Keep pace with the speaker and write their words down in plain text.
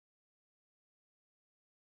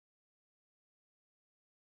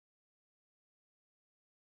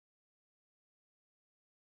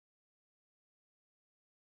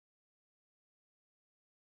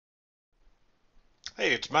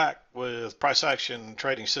Hey, it's Mack with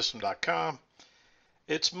PriceActionTradingSystem.com.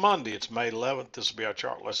 It's Monday, it's May 11th. This will be our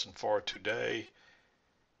chart lesson for today.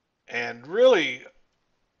 And really,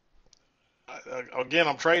 again,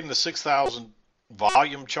 I'm trading the 6,000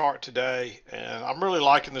 volume chart today, and I'm really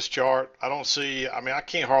liking this chart. I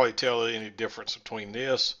can't hardly tell any difference between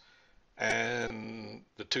this and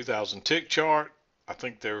the 2,000 tick chart. I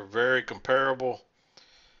think they're very comparable.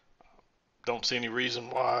 Don't see any reason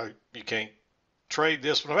why you can't trade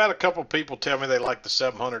this one. I've had a couple of people tell me they like the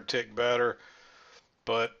 700 tick better,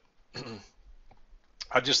 but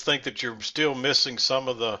I just think that you're still missing some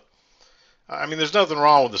of the. There's nothing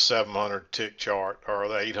wrong with the 700 tick chart or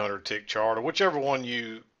the 800 tick chart or whichever one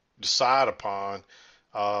you decide upon.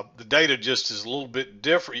 The data just is a little bit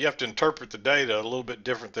different. You have to interpret the data a little bit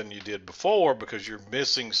different than you did before because you're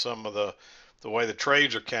missing some of the way the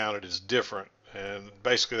trades are counted is different. And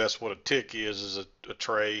basically, that's what a tick is a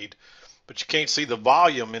trade. But you can't see the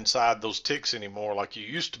volume inside those ticks anymore like you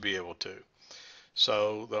used to be able to.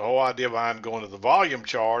 So the whole idea behind going to the volume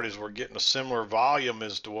chart is we're getting a similar volume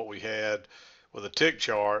as to what we had with a tick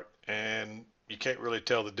chart, and you can't really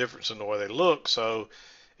tell the difference in the way they look, so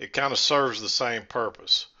it kind of serves the same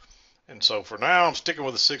purpose. And so for now, I'm sticking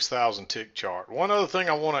with the 6,000 tick chart. One other thing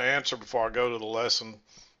I want to answer before I go to the lesson,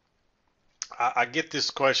 I get this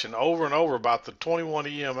question over and over about the 21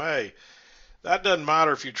 EMA. That doesn't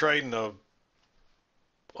matter if you're trading a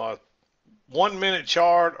 1 minute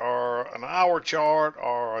chart or an hour chart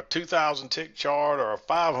or a 2,000 tick chart or a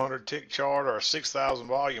 500 tick chart or a 6,000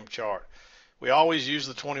 volume chart. We always use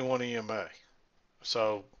the 21 EMA.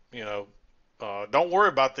 So, don't worry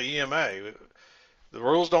about the EMA. The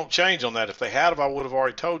rules don't change on that. If they had, I would have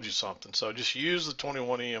already told you something. So just use the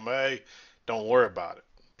 21 EMA. Don't worry about it.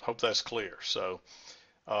 Hope that's clear. So,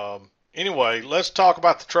 anyway, let's talk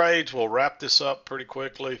about the trades. We'll wrap this up pretty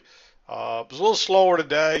quickly. It was a little slower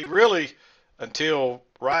today, really, until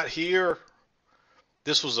right here.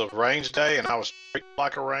 This was a range day, and I was treating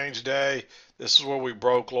like a range day. This is where we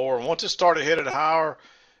broke lower. And once it started headed higher,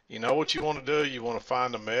 you know what you want to do? You want to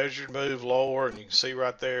find a measured move lower, and you can see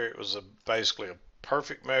right there it was basically a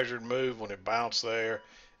perfect measured move when it bounced there.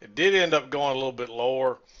 It did end up going a little bit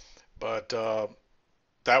lower, but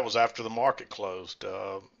that was after the market closed.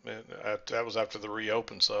 That was after the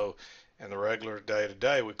reopen. So, in the regular day to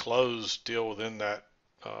day, we closed still within that.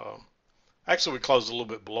 Actually, we closed a little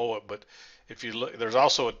bit below it, but if you look, there's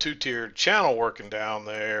also a two-tiered channel working down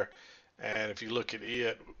there, and if you look at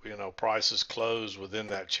it, prices closed within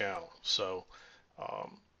that channel. So,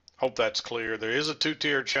 hope that's clear. There is a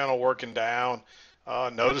two-tiered channel working down.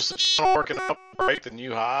 Notice the channel working up, break the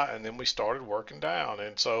new high, and then we started working down.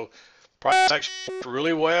 And so price action worked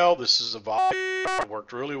really well. This is a volume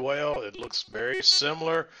worked really well. It looks very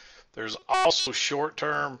similar. There's also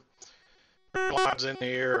short-term lines in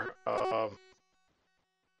here. You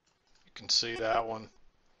can see that one.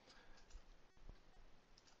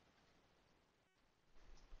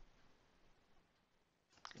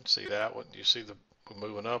 You can see that one. You see we're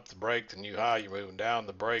moving up, the break, the new high. You're moving down,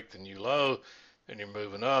 the break, the new low. Then you're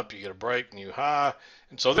moving up. You get a break, new high.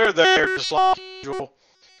 And so they're there just like usual.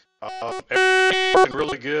 Everything's working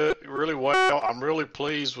really good, really well. I'm really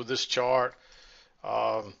pleased with this chart.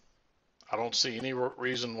 I don't see any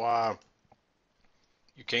reason why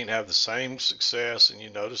you can't have the same success. And you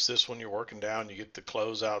notice this when you're working down, you get the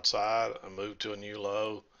close outside and move to a new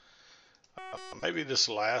low. Maybe this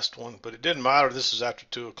last one, but it didn't matter. This is after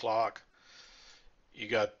 2 o'clock. You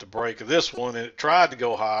got the break of this one, and it tried to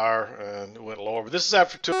go higher and it went lower. But this is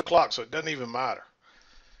after 2 o'clock, so it doesn't even matter.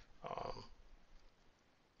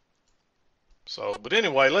 But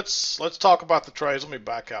anyway, let's talk about the trades. Let me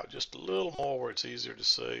back out just a little more where it's easier to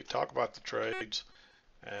see. Talk about the trades,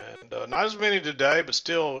 and not as many today, but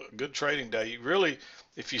still a good trading day. You really,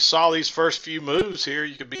 if you saw these first few moves here,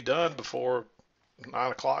 you could be done before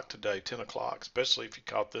 9 o'clock today, 10 o'clock, especially if you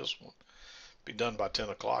caught this one. Be done by 10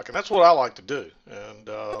 o'clock, and that's what I like to do. And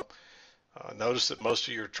notice that most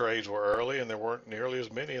of your trades were early, and there weren't nearly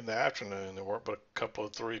as many in the afternoon. There weren't but a couple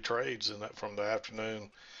of 3 trades in that from the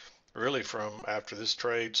afternoon. Really from after this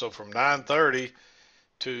trade. So from 9:30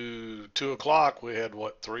 to 2 o'clock, we had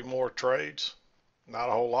what, 3 more trades? Not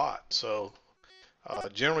a whole lot. So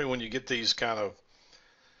generally when you get these kind of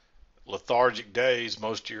lethargic days,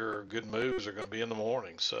 most of your good moves are going to be in the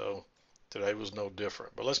morning. So today was no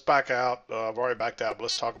different. But let's back out. I've already backed out, but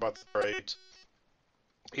let's talk about the trades.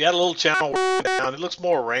 You had a little channel down. It looks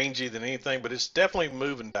more rangy than anything, but it's definitely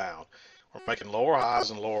moving down. We're making lower highs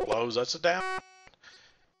and lower lows. That's a down.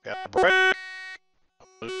 Got a break.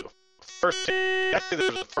 First, actually,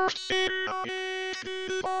 there's a first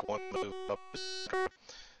one move up.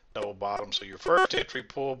 double bottom. So your first entry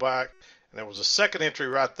pullback, and there was a second entry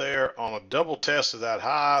right there on a double test of that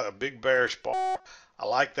high, a big bearish bar. I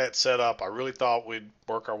like that setup. I really thought we'd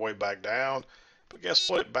work our way back down, but guess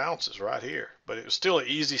what? It bounces right here. But it was still an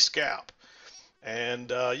easy scalp.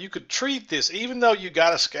 And you could treat this, even though you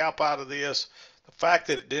got a scalp out of this, the fact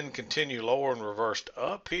that it didn't continue lower and reversed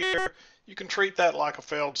up here, you can treat that like a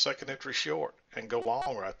failed second entry short and go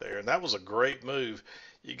long right there. And that was a great move.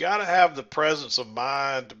 You got to have the presence of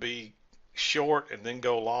mind to be short and then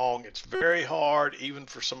go long. It's very hard, even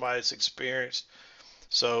for somebody that's experienced.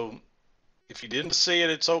 So if you didn't see it,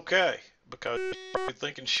 it's okay because you're probably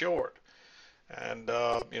thinking short. And,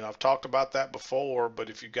 I've talked about that before, but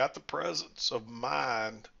if you got the presence of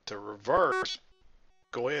mind to reverse,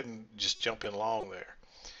 go ahead and just jump in long there.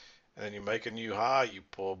 And then you make a new high, you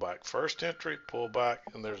pull back first entry, pull back,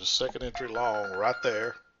 and there's a second entry long right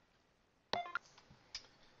there.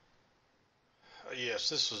 Yes,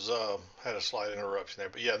 this was, had a slight interruption there,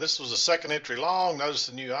 but yeah, this was a second entry long. Notice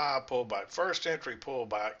the new high, pull back first entry, pull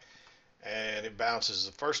back, and it bounces.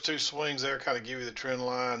 The first two swings there kind of give you the trend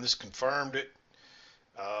line. This confirmed it.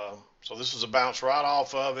 So this was a bounce right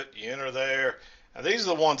off of it. You enter there. And these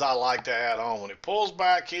are the ones I like to add on. When it pulls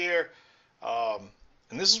back here,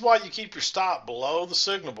 and this is why you keep your stop below the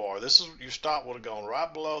signal bar. This is your stop would have gone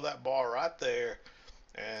right below that bar right there.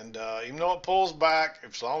 And even though it pulls back,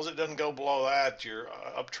 as long as it doesn't go below that, your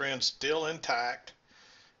uptrend's still intact.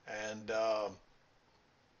 And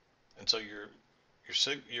so your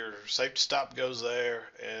safety stop goes there.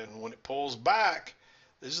 And when it pulls back,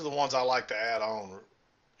 these are the ones I like to add on.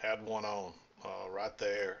 Add one on right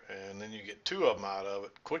there, and then you get two of them out of it.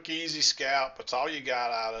 Quick, easy scalp. That's all you got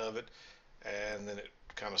out of it, and then it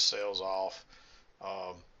kind of sails off.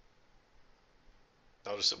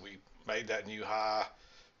 Notice that we made that new high.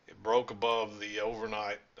 It broke above the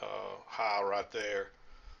overnight high right there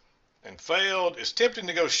and failed. It's tempting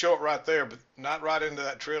to go short right there, but not right into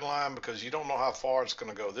that trend line because you don't know how far it's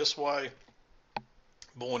going to go this way.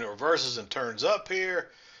 But when it reverses and turns up here,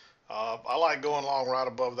 I like going long right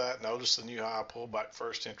above that. Notice the new high, pull back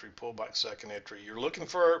first entry, pull back second entry. You're looking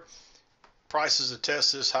for prices to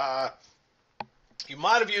test this high. You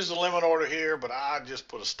might have used a limit order here, but I just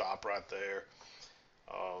put a stop right there.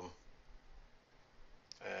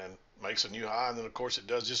 And makes a new high, and then of course it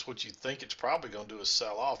does just what you think it's probably going to do is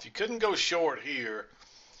sell off. You couldn't go short here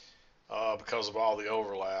because of all the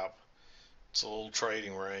overlap. It's a little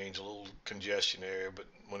trading range, a little congestion area, but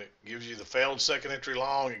when it gives you the failed second entry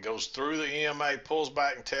long, it goes through the EMA, pulls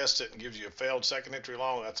back and tests it, and gives you a failed second entry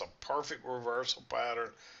long. That's a perfect reversal pattern.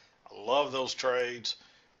 I love those trades,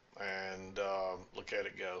 and look at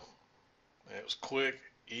it go. And it was quick,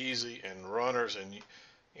 easy, and runners, and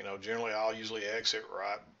generally I'll usually exit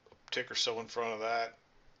right a tick or so in front of that.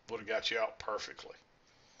 Would have got you out perfectly.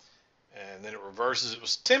 And then it reverses. It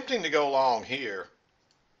was tempting to go long here.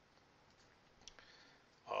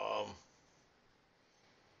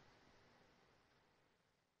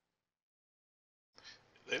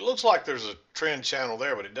 It looks like there's a trend channel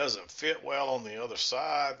there, but it doesn't fit well on the other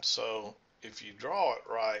side. So if you draw it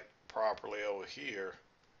right properly over here,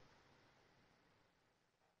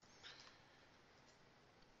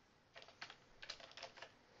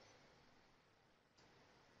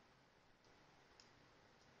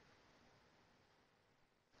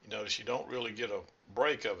 you notice you don't really get a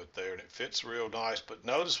break of it there, and it fits real nice. But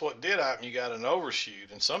notice what did happen. You got an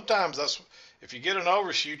overshoot, and sometimes if you get an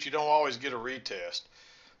overshoot, you don't always get a retest.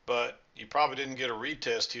 But you probably didn't get a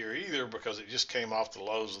retest here either because it just came off the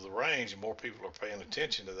lows of the range, and more people are paying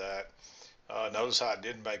attention to that. Notice how it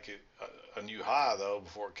did make it a new high though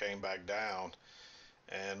before it came back down.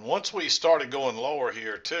 And once we started going lower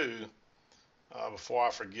here too, before I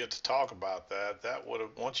forget to talk about that,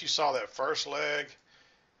 once you saw that first leg,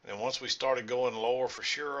 and once we started going lower for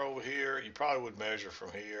sure over here, you probably would measure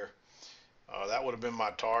from here. That would have been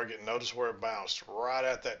my target. Notice where it bounced right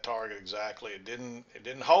at that target exactly. It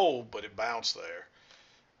didn't hold, but it bounced there.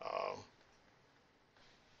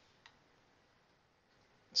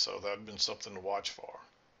 So that would have been something to watch for.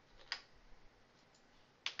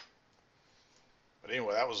 But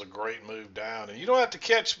anyway, that was a great move down, and you don't have to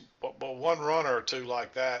catch but one runner or two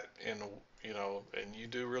like that, and you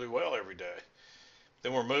do really well every day.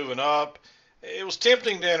 Then we're moving up. It was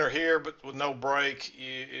tempting to enter here, but with no break,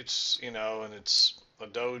 it's and it's a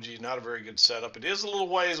doji, not a very good setup. It is a little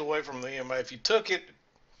ways away from the EMA. If you took it,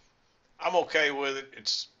 I'm okay with it.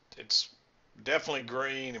 It's definitely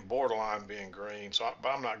green and borderline being green, but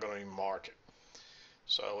I'm not going to even mark it.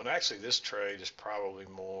 So, and actually this trade is probably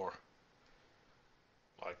more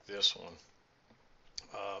like this one.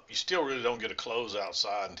 You still really don't get a close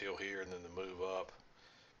outside until here and then the move up.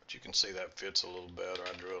 But you can see that fits a little better.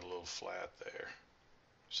 I drew it a little flat there.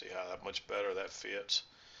 See how that much better that fits.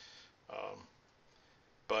 Um,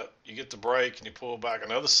 but you get the break and you pull back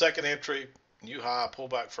another second entry, new high, pull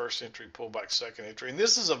back first entry, pull back second entry. And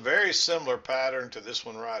this is a very similar pattern to this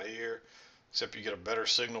one right here, except you get a better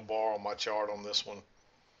signal bar on my chart on this one.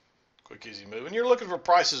 Quick, easy move. And you're looking for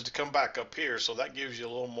prices to come back up here, so that gives you a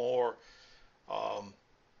little more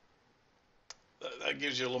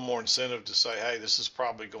incentive to say, hey, this is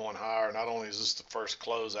probably going higher. Not only is this the first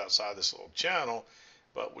close outside this little channel,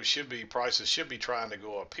 but prices should be trying to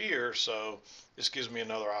go up here. So this gives me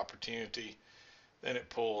another opportunity. Then it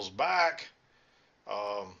pulls back,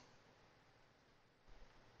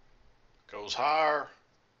 goes higher,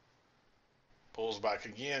 pulls back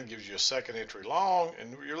again, gives you a second entry long,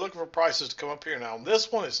 and you're looking for prices to come up here. Now on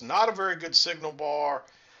this one, it's not a very good signal bar.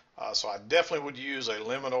 So I definitely would use a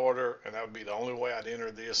limit order, and that would be the only way I'd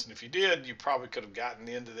enter this. And if you did, you probably could have gotten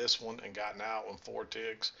into this one and gotten out on 4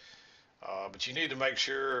 ticks. But you need to make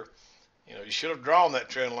sure, you should have drawn that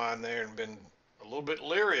trend line there and been a little bit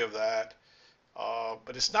leery of that.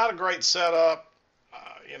 But it's not a great setup.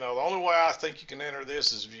 The only way I think you can enter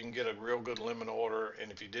this is if you can get a real good limit order,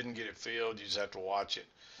 and if you didn't get it filled, you just have to watch it.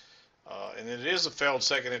 And it is a failed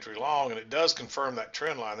second entry long, and it does confirm that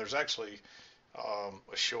trend line. There's actually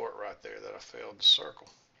a short right there that I failed to circle.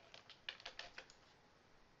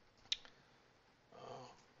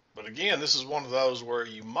 But again, this is one of those where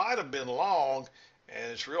you might have been long,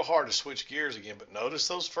 and it's real hard to switch gears again. But notice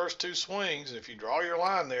those first 2 swings, and if you draw your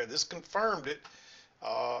line there, this confirmed it.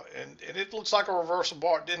 And it looks like a reversal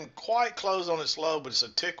bar. It didn't quite close on its low, but it's a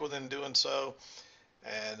tick within doing so.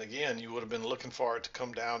 And again, you would have been looking for it to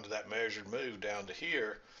come down to that measured move down to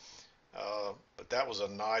here. But that was a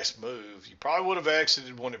nice move. You probably would have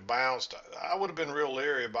exited when it bounced. I would have been real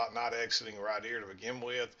leery about not exiting right here to begin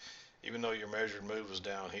with, even though your measured move was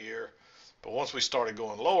down here. But once we started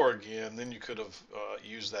going lower again, then you could have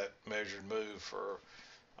used that measured move for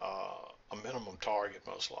a minimum target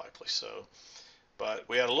most likely. But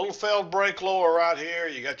we had a little failed break lower right here.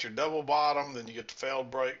 You got your double bottom, then you get the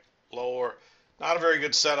failed break lower. Not a very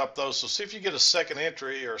good setup though, so see if you get a second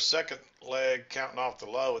entry or a second leg counting off the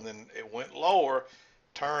low, and then it went lower,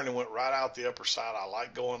 turned and went right out the upper side. I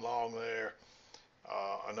like going long there.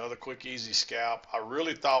 Another quick, easy scalp. I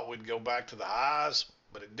really thought we'd go back to the highs,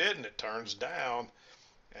 but it didn't. It turns down,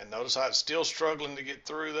 and notice how it's still struggling to get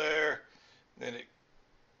through there. Then it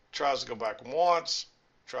tries to go back once,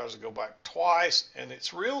 tries to go back twice, and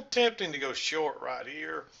it's real tempting to go short right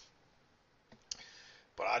here.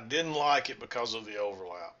 But I didn't like it because of the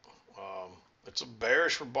overlap. It's a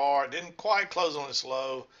bearish for bar. It didn't quite close on its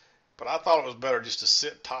low, but I thought it was better just to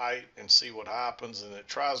sit tight and see what happens. And it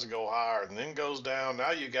tries to go higher and then goes down.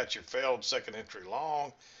 Now you got your failed second entry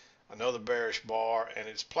long, another bearish bar, and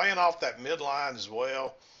it's playing off that midline as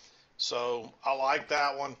well. So I like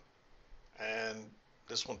that one. And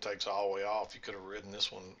this one takes all the way off. You could have ridden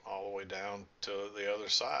this one all the way down to the other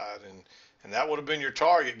side, and that would have been your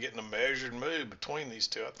target, getting a measured move between these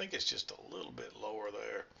two. I think it's just a little bit lower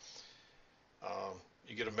there.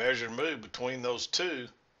 You get a measured move between those two,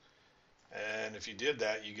 and if you did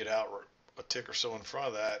that, you get out a tick or so in front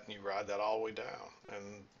of that, and you ride that all the way down.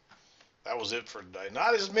 And that was it for today.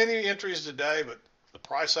 Not as many entries today, but the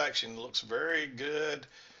price action looks very good.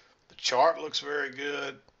 The chart looks very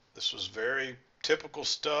good. This was very typical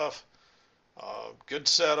stuff. Good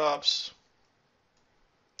setups.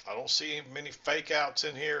 I don't see many fake outs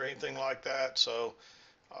in here or anything like that. So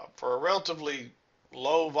for a relatively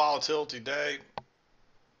low volatility day,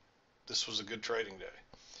 this was a good trading day.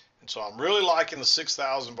 And so I'm really liking the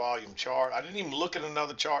 6,000 volume chart. I didn't even look at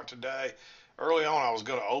another chart today. Early on, I was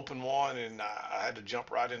going to open one, and I had to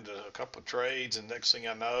jump right into a couple of trades. And next thing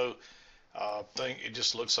I know, it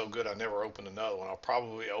just looked so good I never opened another one. I'll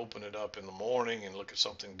probably open it up in the morning and look at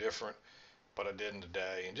something different, but I didn't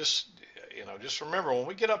today. And just remember, when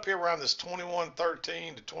we get up here around this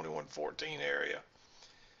 2113 to 2114 area,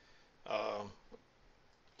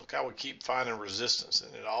 look how we keep finding resistance,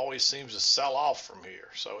 and it always seems to sell off from here.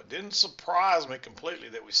 So it didn't surprise me completely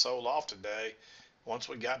that we sold off today. Once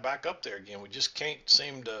we got back up there again, we just can't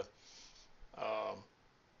seem to,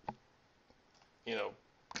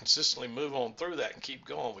 consistently move on through that and keep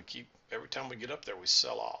going. Every time we get up there, we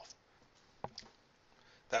sell off.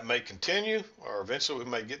 That may continue, or eventually we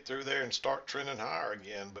may get through there and start trending higher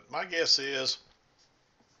again. But my guess is,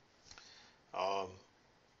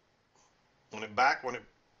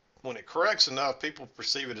 when it corrects enough, people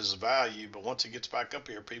perceive it as a value. But once it gets back up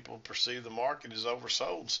here, people perceive the market is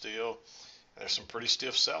oversold still. And there's some pretty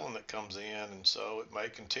stiff selling that comes in, and so it may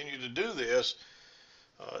continue to do this.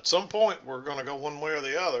 At some point, we're going to go one way or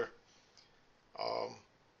the other. Um,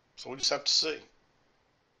 so we just have to see.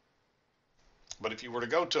 But if you were to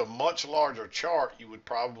go to a much larger chart, you would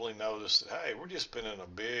probably notice that, hey, we're just been in a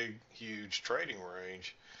big, huge trading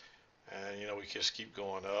range. And, we just keep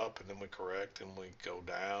going up, and then we correct, and we go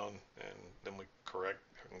down, and then we correct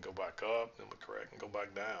and go back up, then we correct and go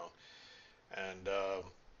back down. And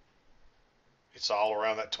it's all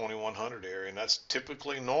around that 2100 area, and that's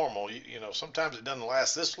typically normal. Sometimes it doesn't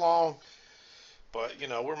last this long, but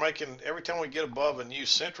we're making every time we get above a new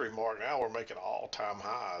century mark now, we're making all-time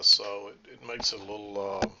highs. So it makes it a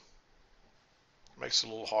little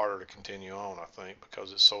harder to continue on, I think,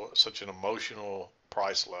 because it's such an emotional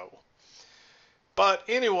price level. But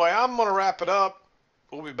anyway, I'm going to wrap it up.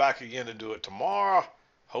 We'll be back again to do it tomorrow.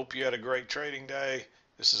 Hope you had a great trading day.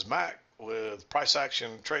 This is Mack with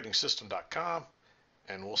PriceActionTradingSystem.com,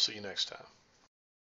 and we'll see you next time.